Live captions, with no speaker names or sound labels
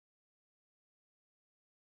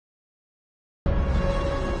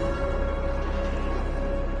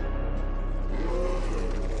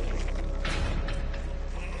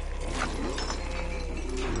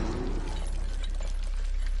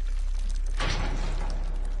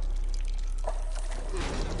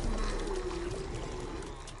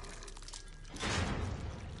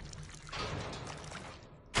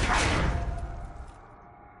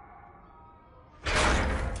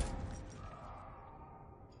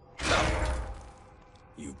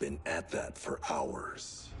You've been at that for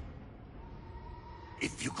hours.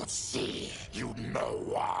 If you could see, you'd know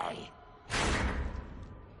why.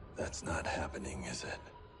 That's not happening, is it?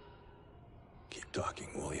 Keep talking,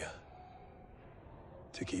 will ya?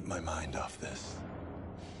 To keep my mind off this.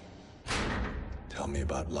 Tell me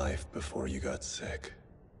about life before you got sick.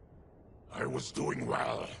 I was doing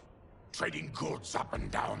well, trading goods up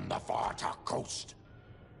and down the Varta coast.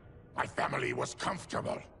 My family was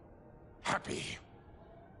comfortable, happy.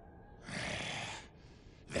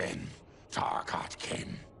 Then Tarkat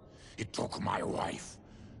came. It took my wife,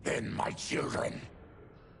 then my children.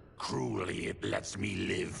 Cruelly, it lets me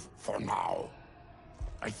live for now.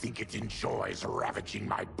 I think it enjoys ravaging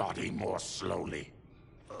my body more slowly.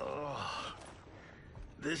 Oh,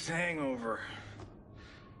 this hangover.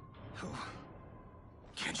 Oh,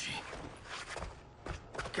 Kenji.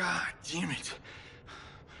 God damn it.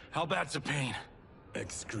 How bad's the pain?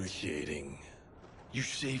 Excruciating. You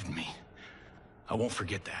saved me. I won't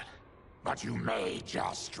forget that. But you may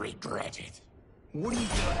just regret it. What are you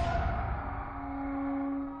doing?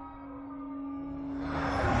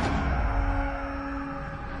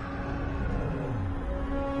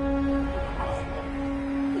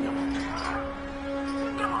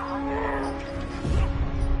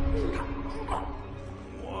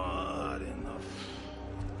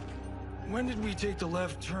 When did we take the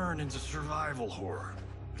left turn into survival horror?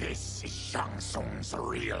 This is Shang Tsung's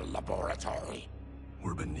real laboratory.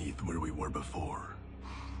 We're beneath where we were before.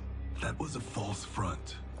 That was a false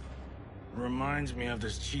front. Reminds me of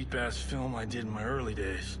this cheap-ass film I did in my early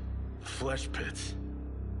days. The Flesh Pits.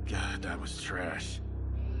 God, that was trash.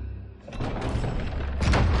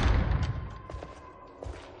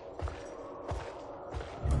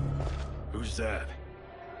 Who's that?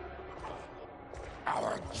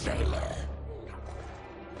 Our jailer.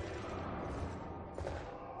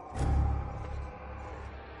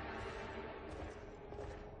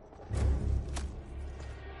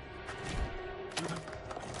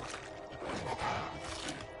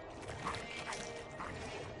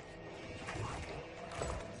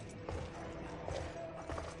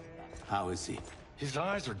 How is he? His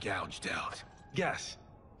eyes are gouged out. Guess.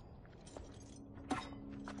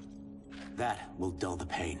 That will dull the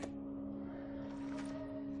pain.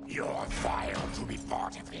 You're vile to be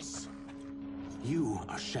part of this. You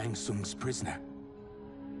are Shang Tsung's prisoner.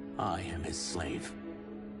 I am his slave.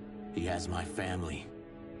 He has my family.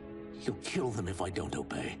 He'll kill them if I don't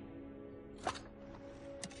obey.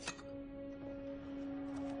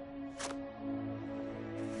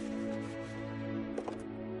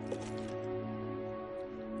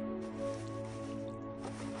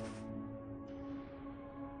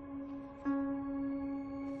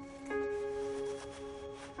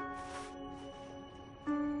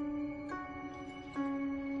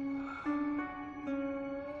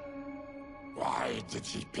 Why did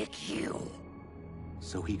he pick you?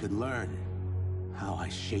 So he could learn how I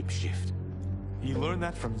shapeshift. He learned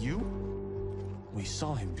that from you? We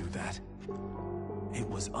saw him do that. It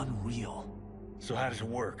was unreal. So how does it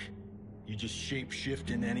work? You just shape-shift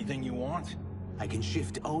into anything you want? I can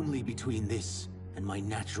shift only between this and my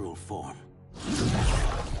natural form.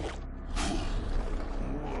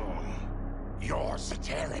 You're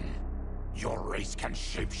Zateran. Your race can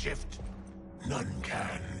shapeshift. None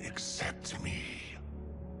can except me.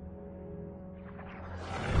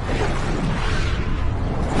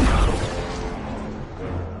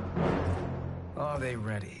 Are they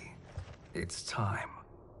ready? It's time.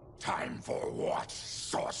 Time for what,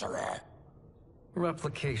 sorcerer?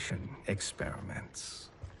 Replication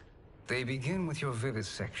experiments. They begin with your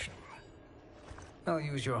vivisection. I'll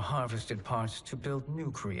use your harvested parts to build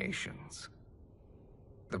new creations.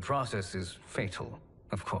 The process is fatal,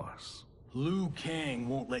 of course. Liu Kang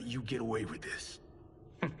won't let you get away with this.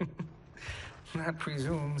 That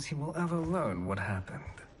presumes he will ever learn what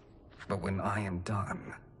happened. But when I am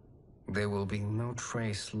done, there will be no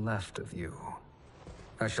trace left of you.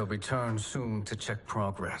 I shall return soon to check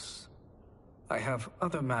progress. I have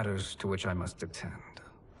other matters to which I must attend.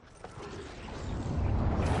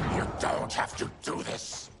 You don't have to do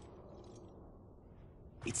this.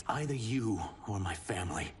 It's either you or my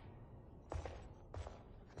family.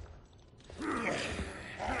 Put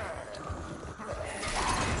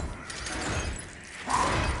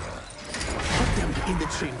them in the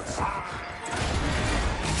chambers.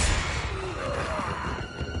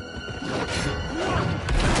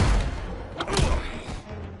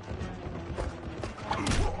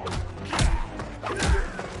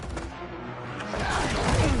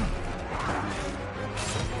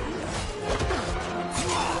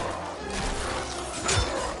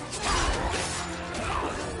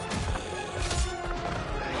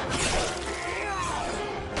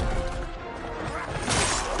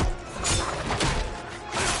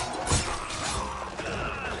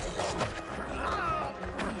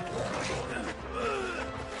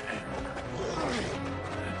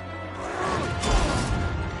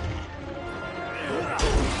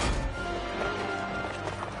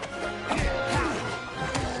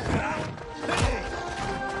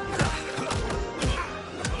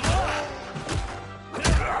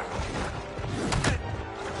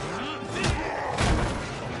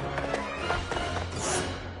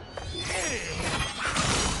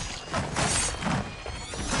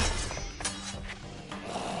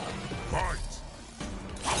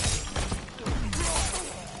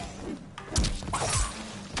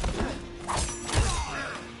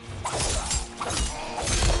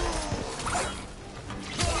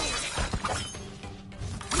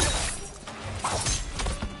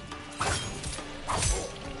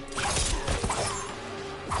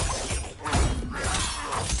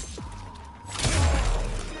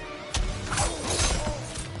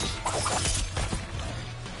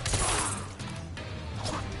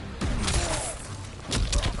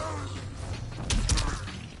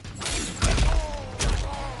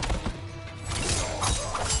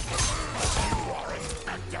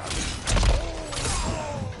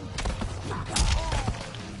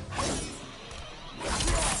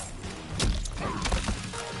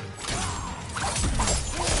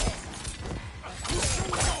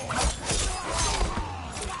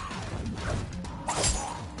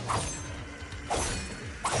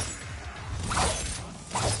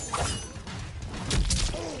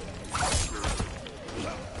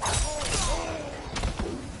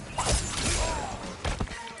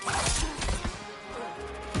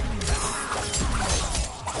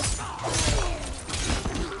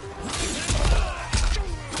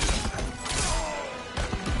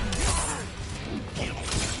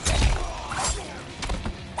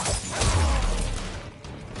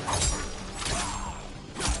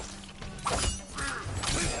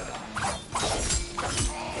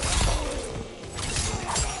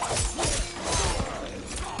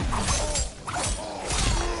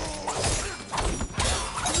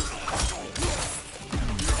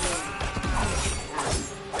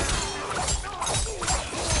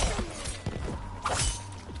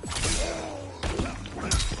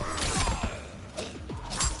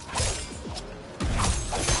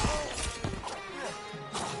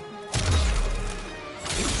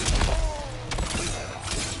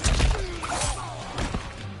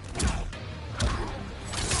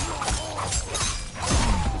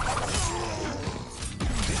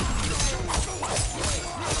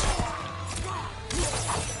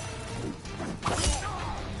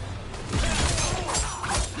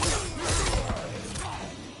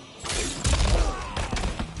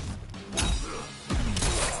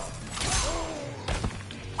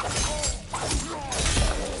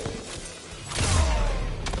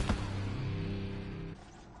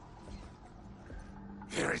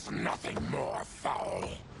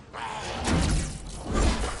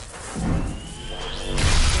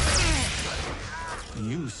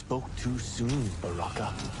 spoke too soon, Baraka.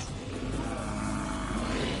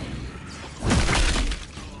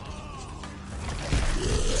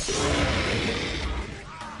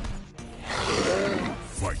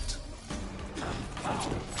 Fight.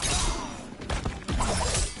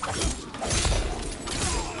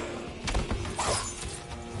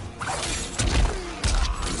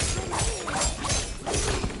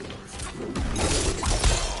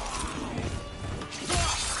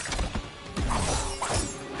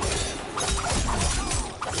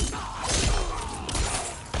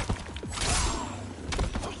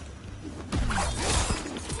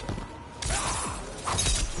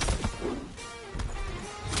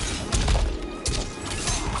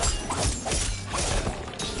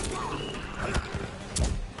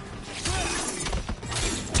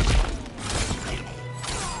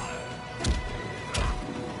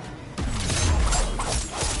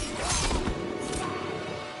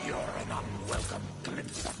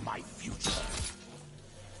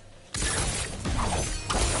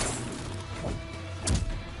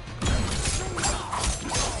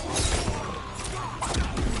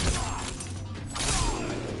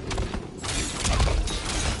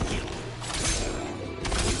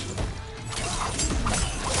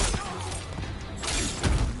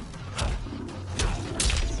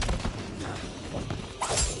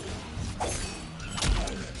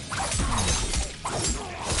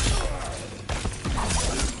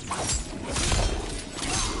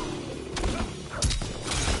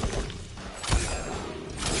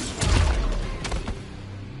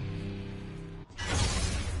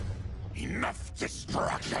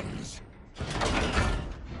 Distractions!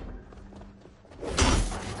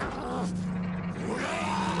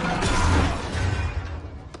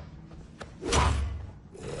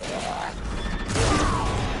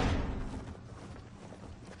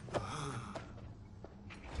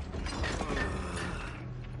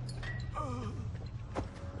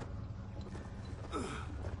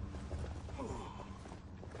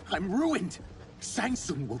 I'm ruined! Shang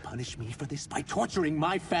Tsung will punish me for this by torturing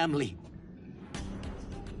my family.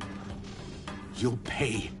 You'll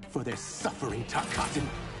pay for their suffering, Tarkatan.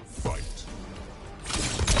 Fight.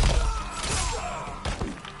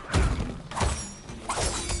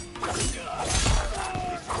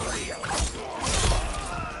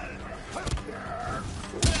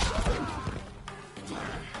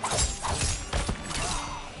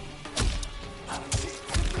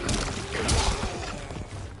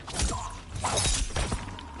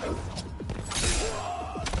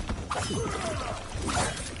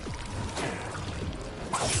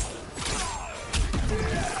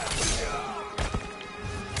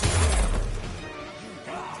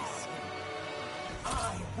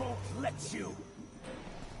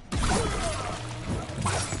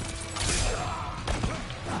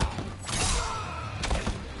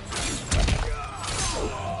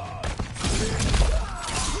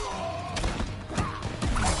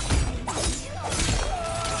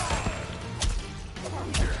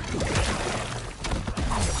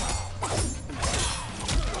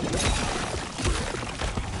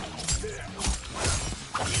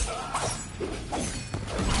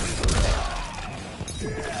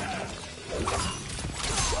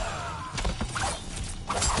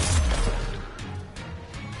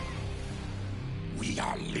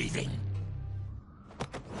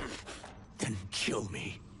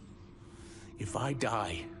 If I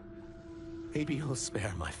die, maybe you'll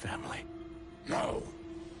spare my family. No,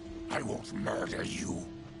 I won't murder you.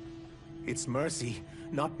 It's mercy,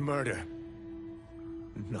 not murder.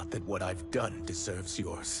 Not that what I've done deserves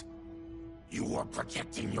yours. You were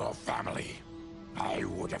protecting your family. I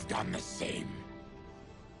would have done the same.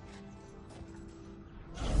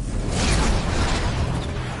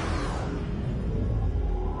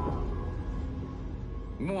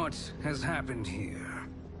 What has happened here?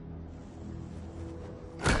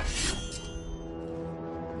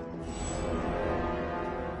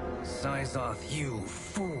 Sizoth, you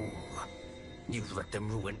fool! You've let them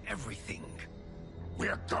ruin everything.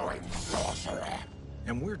 We're going, sorcerer.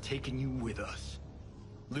 And we're taking you with us.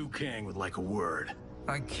 Liu Kang would like a word.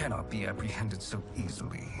 I cannot be apprehended so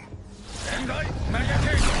easily. Yeah,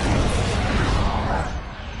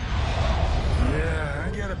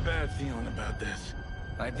 I got a bad feeling about this.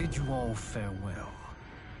 I bid you all farewell.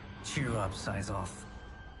 Cheer up, Sizoth.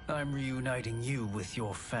 I'm reuniting you with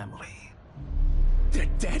your family. They're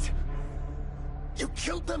dead? You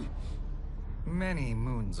killed them? Many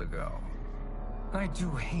moons ago. I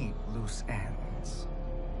do hate loose ends.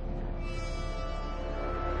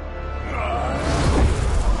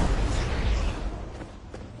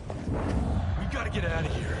 We gotta get out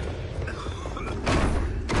of here.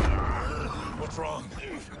 What's wrong?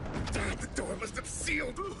 The door must have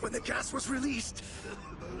sealed when the gas was released.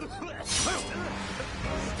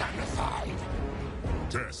 Stand aside.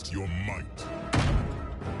 Test your might.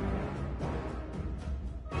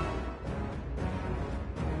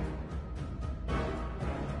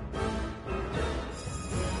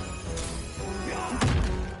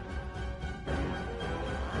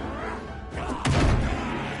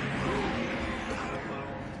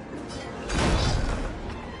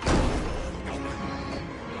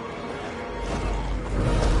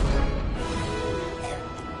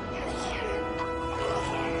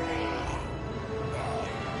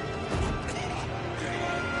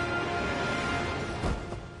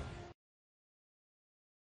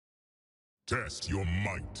 Test your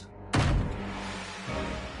might.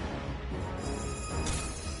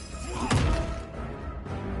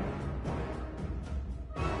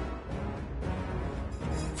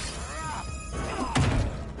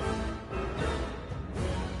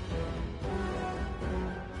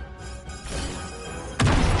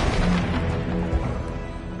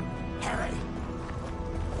 Harry!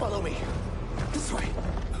 Follow me. This way.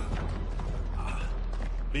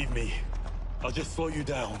 Leave me. I'll just slow you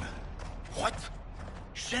down. What?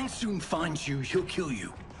 Shang Tsung finds you, he'll kill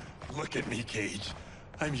you. Look at me, Cage.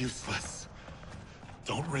 I'm useless.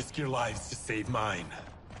 Don't risk your lives to save mine.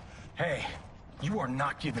 Hey, you are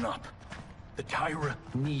not giving up. The Tyra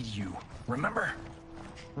need you, remember?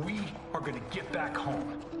 We are gonna get back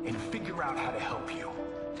home and figure out how to help you.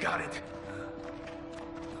 Got it?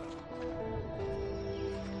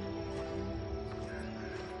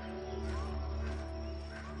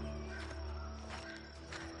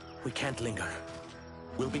 We can't linger.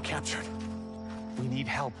 We'll be captured. We need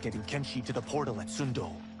help getting Kenshi to the portal at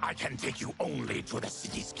Sundo. I can take you only to the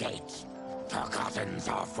city's gate. The curtains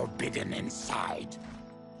are forbidden inside.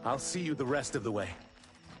 I'll see you the rest of the way.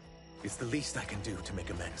 It's the least I can do to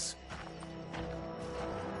make amends.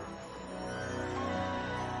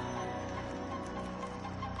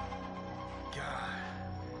 God,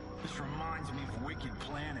 this reminds me of Wicked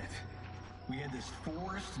Planet. We had this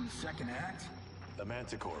forest in the second act. The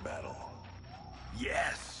Manticore battle.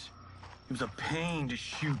 Yes! It was a pain to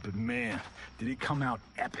shoot, but man, did it come out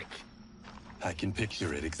epic. I can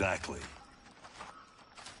picture it exactly.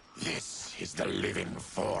 This is the living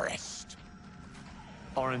forest.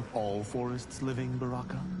 Aren't all forests living,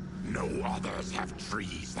 Baraka? No others have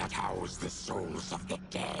trees that house the souls of the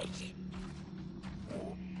dead.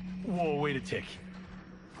 Whoa, wait a tick.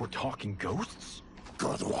 We're talking ghosts?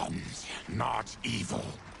 Good ones, not evil.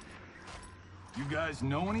 You guys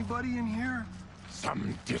know anybody in here?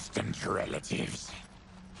 Some distant relatives.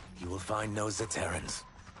 You will find no Zaterrans.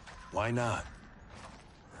 Why not?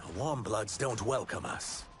 Warmbloods don't welcome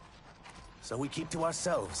us. So we keep to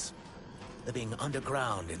ourselves, living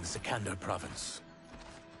underground in Sikander province.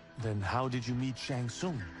 Then how did you meet Shang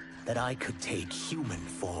Tsung? That I could take human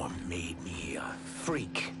form made me a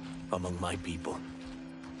freak among my people.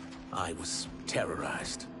 I was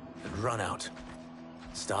terrorized and run out,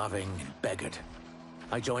 starving and beggared.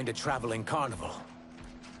 I joined a traveling carnival.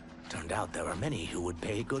 Turned out there are many who would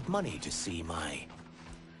pay good money to see my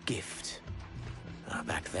gift.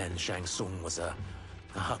 Back then, Shang Tsung was a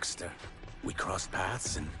huckster. We crossed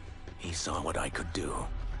paths and he saw what I could do.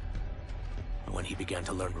 When he began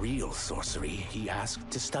to learn real sorcery, he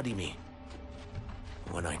asked to study me.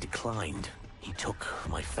 When I declined, he took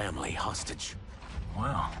my family hostage.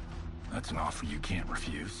 Well, that's an offer you can't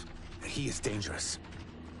refuse. He is dangerous,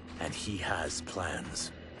 and he has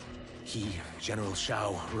plans. He, General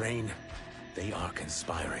Shao, Rain, they are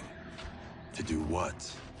conspiring. To do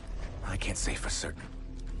what? I can't say for certain.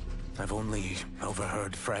 I've only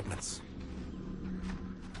overheard fragments.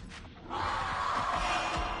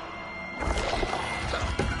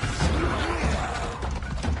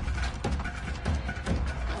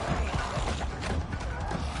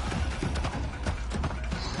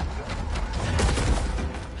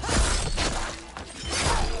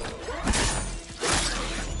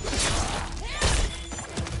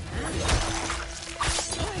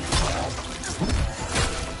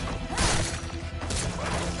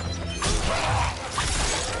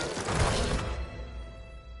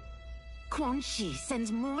 Quan Chi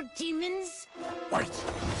sends more demons? Wait,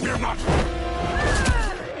 we're not...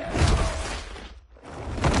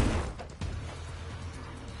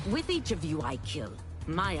 With each of you I kill,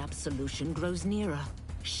 my absolution grows nearer.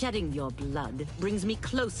 Shedding your blood brings me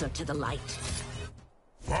closer to the light.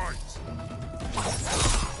 Fight!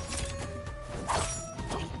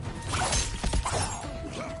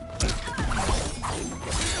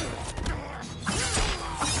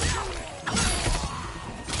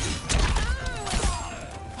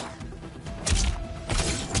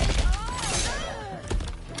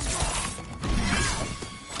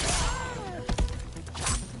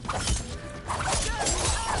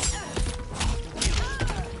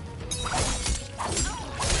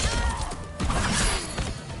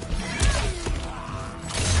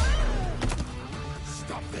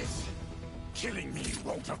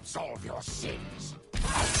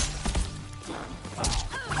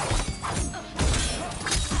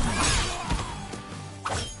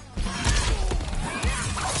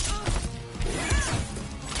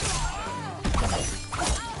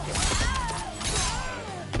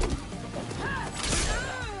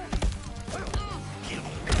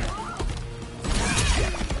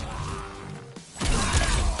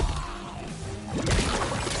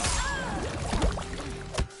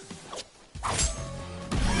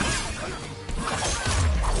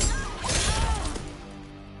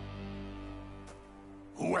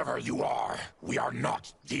 Whoever you are, we are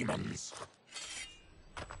not demons.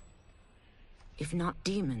 If not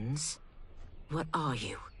demons, what are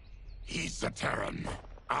you? He's a Terran.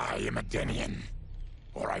 I am a Denian.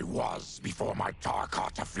 Or I was before my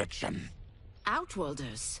Tarkat affliction.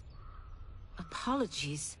 Outworlders.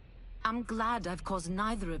 Apologies. I'm glad I've caused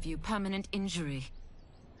neither of you permanent injury.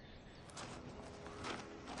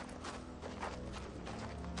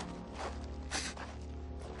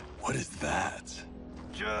 What is that?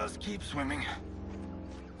 Just keep swimming.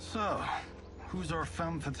 So, who's our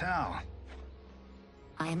femme fatale?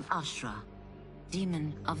 I am Ashra,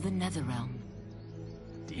 demon of the Netherrealm.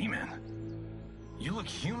 Demon? You look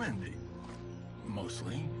human,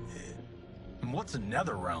 mostly. And what's a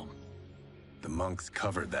Netherrealm? The monks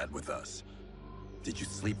covered that with us. Did you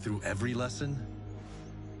sleep through every lesson?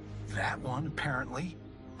 That one, apparently.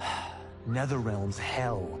 Netherrealm's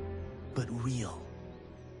hell, but real.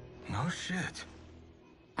 No shit.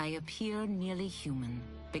 I appear nearly human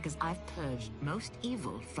because I've purged most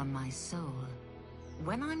evil from my soul.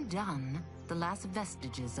 When I'm done, the last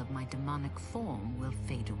vestiges of my demonic form will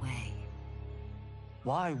fade away.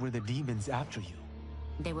 Why were the demons after you?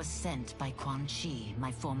 They were sent by Quan Chi,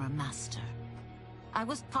 my former master. I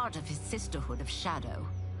was part of his Sisterhood of Shadow.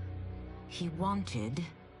 He wanted,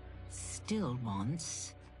 still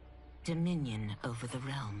wants, dominion over the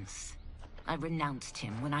realms. I renounced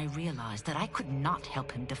him when I realized that I could not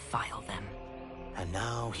help him defile them. And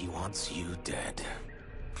now he wants you dead.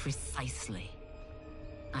 Precisely.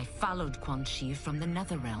 I followed Quan Chi from the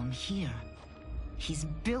Netherrealm here. He's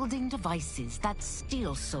building devices that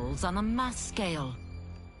steal souls on a mass scale.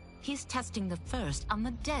 He's testing the first on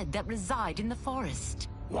the dead that reside in the forest.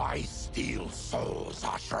 Why steal souls,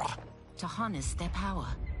 Ashra? To harness their power.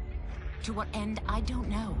 To what end, I don't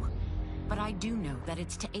know. But I do know that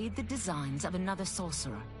it's to aid the designs of another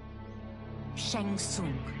sorcerer. Shang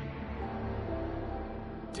Tsung.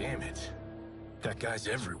 Damn it. That guy's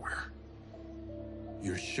everywhere.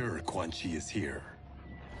 You're sure Quan Chi is here?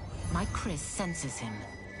 My Chris senses him.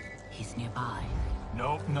 He's nearby.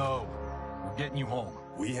 Nope, no. We're getting you home.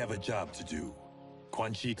 We have a job to do.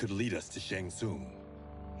 Quan Chi could lead us to Shang Tsung.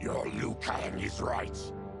 Your Liu Kang is right.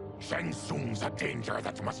 Shang Tsung's a danger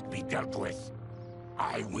that must be dealt with.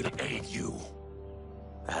 I will aid you.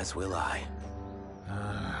 As will I.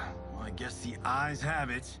 Well, I guess the eyes have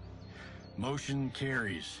it. Motion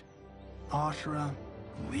carries. Ashra,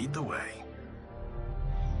 lead the way.